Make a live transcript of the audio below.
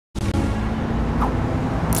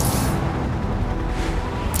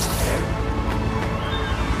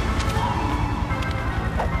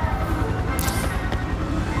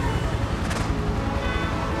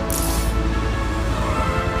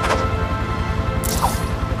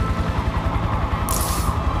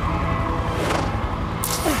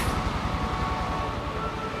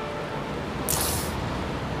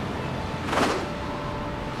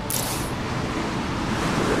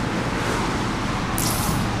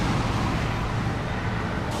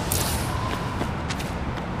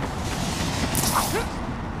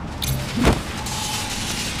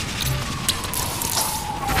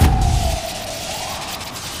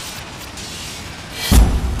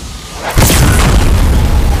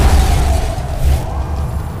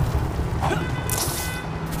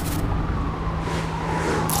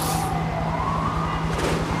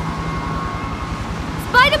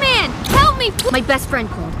My best friend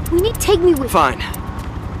called. We need to take me with. Fine.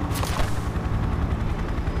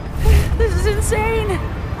 This is insane!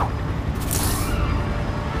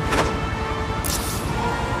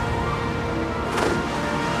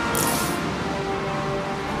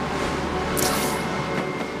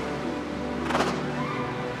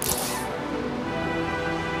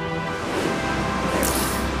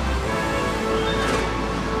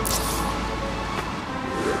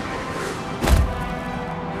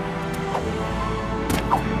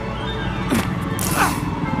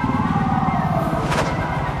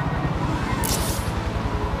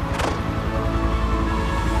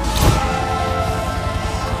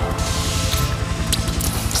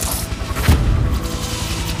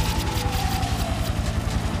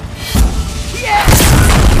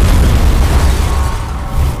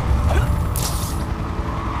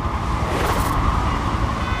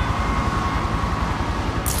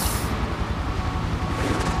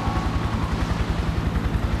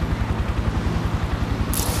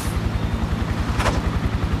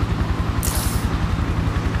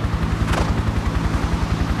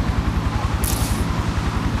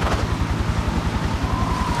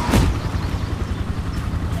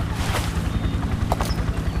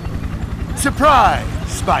 Surprise,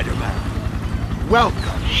 Spider-Man! Welcome to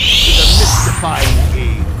the mystifying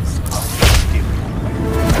games of stealing.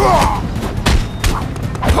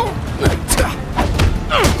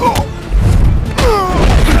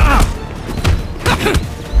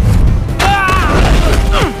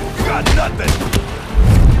 Got nothing!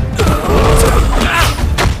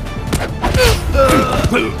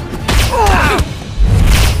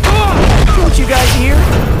 Don't you guys hear?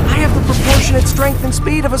 I have the proportionate strength and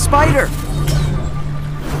speed of a spider.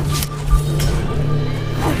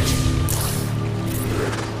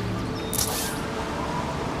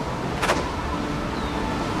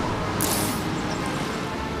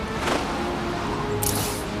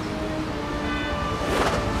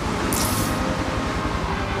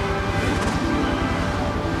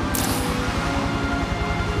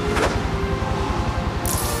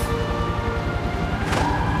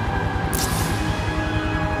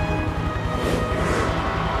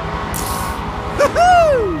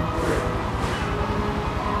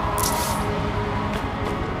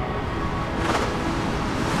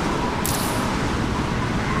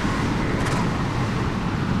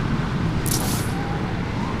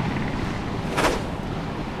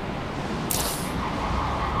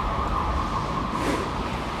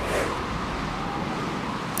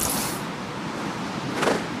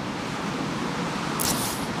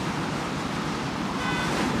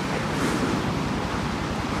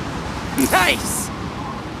 Nice!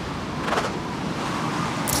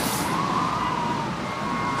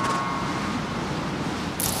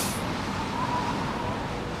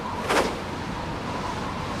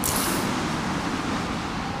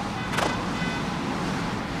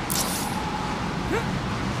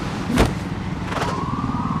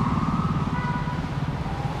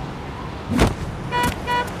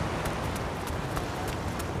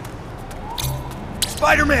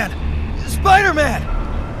 Spider-Man! Spider-Man!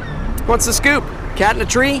 What's the scoop? Cat in a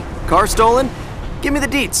tree? Car stolen? Give me the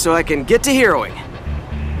deets so I can get to heroing.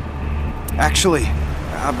 Actually,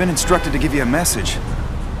 I've been instructed to give you a message.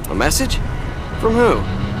 A message? From who?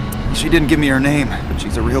 She didn't give me her name, but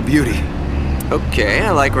she's a real beauty. Okay,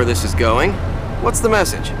 I like where this is going. What's the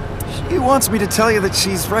message? She wants me to tell you that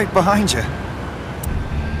she's right behind you.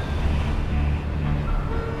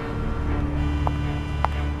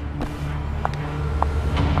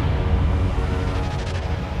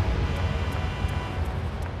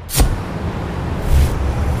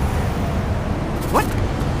 What?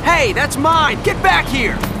 Hey, that's mine! Get back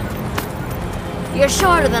here! You're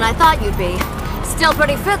shorter than I thought you'd be. Still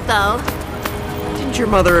pretty fit, though. Didn't your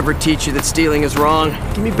mother ever teach you that stealing is wrong?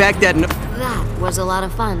 Give me back that That was a lot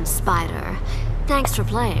of fun, Spider. Thanks for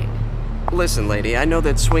playing. Listen, lady, I know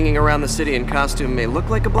that swinging around the city in costume may look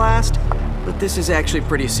like a blast, but this is actually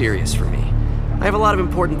pretty serious for me. I have a lot of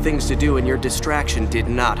important things to do, and your distraction did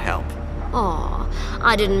not help. Aw,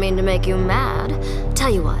 I didn't mean to make you mad.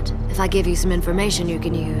 Tell you what, if I give you some information you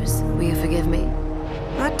can use, will you forgive me?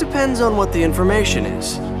 That depends on what the information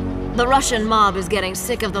is. The Russian mob is getting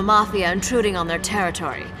sick of the Mafia intruding on their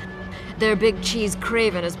territory. Their big cheese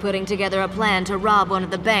Kraven is putting together a plan to rob one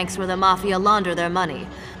of the banks where the Mafia launder their money.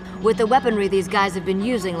 With the weaponry these guys have been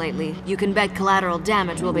using lately, you can bet collateral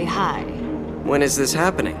damage will be high. When is this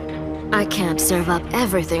happening? I can't serve up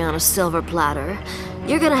everything on a silver platter.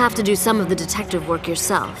 You're gonna have to do some of the detective work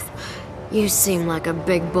yourself. You seem like a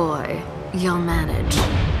big boy. You'll manage.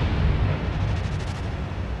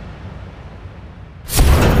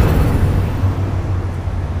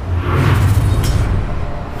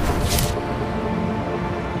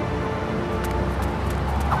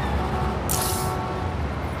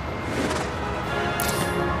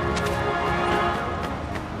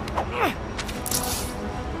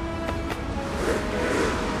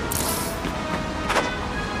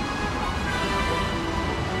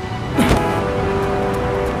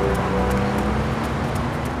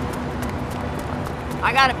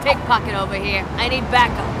 I got a pickpocket over here. I need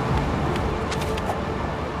backup.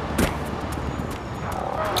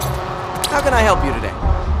 How can I help you today?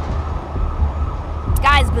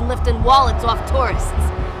 Guy's been lifting wallets off tourists.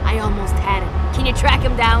 I almost had him. Can you track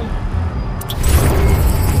him down?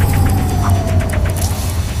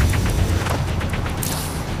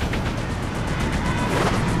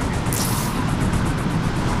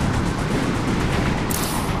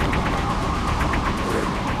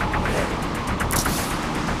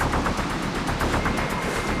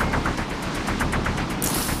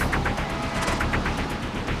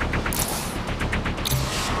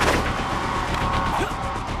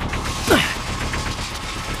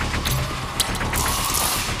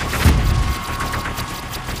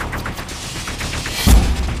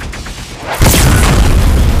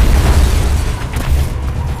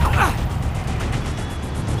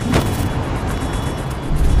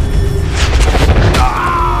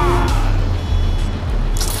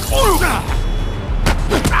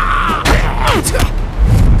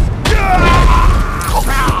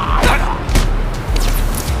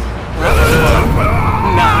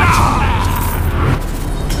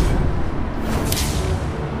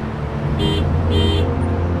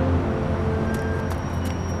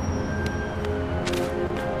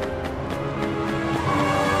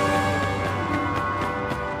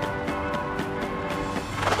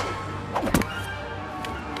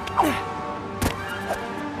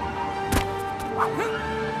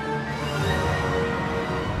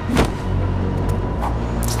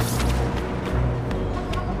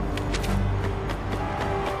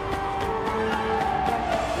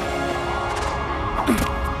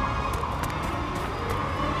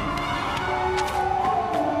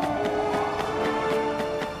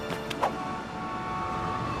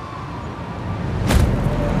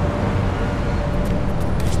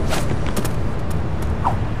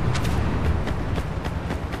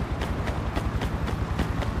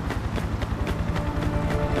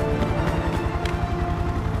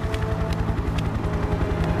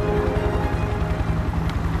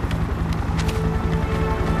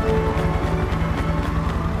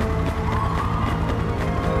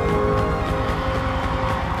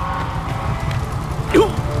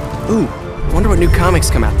 Ooh, I wonder what new comics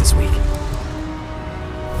come out this week.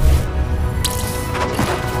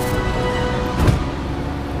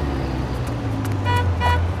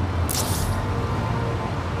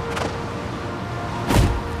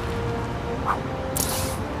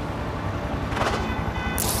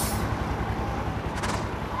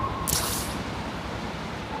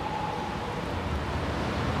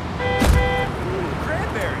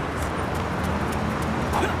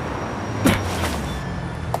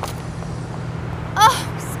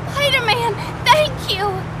 Spider-Man, thank you!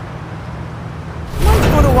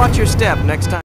 Might want to watch your step next time.